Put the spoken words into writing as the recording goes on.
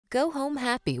Go home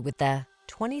happy with the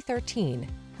 2013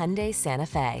 Hyundai Santa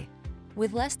Fe.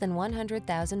 With less than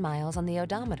 100,000 miles on the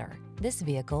odometer, this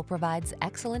vehicle provides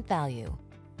excellent value.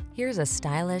 Here's a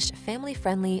stylish,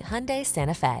 family-friendly Hyundai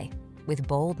Santa Fe. With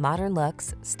bold, modern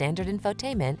looks, standard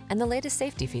infotainment, and the latest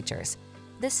safety features.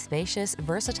 This spacious,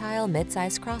 versatile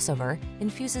midsize crossover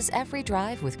infuses every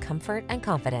drive with comfort and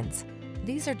confidence.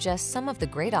 These are just some of the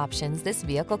great options this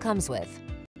vehicle comes with: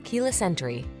 keyless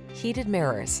entry, heated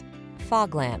mirrors,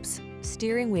 fog lamps,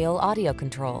 steering wheel audio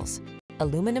controls,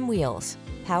 aluminum wheels,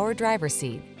 power driver's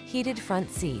seat, heated front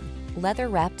seat,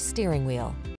 leather-wrapped steering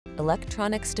wheel,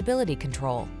 electronic stability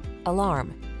control,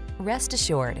 alarm. Rest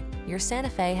assured, your Santa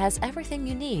Fe has everything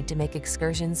you need to make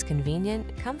excursions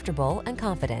convenient, comfortable, and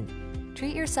confident.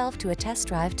 Treat yourself to a test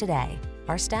drive today.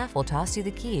 Our staff will toss you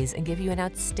the keys and give you an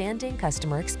outstanding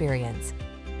customer experience.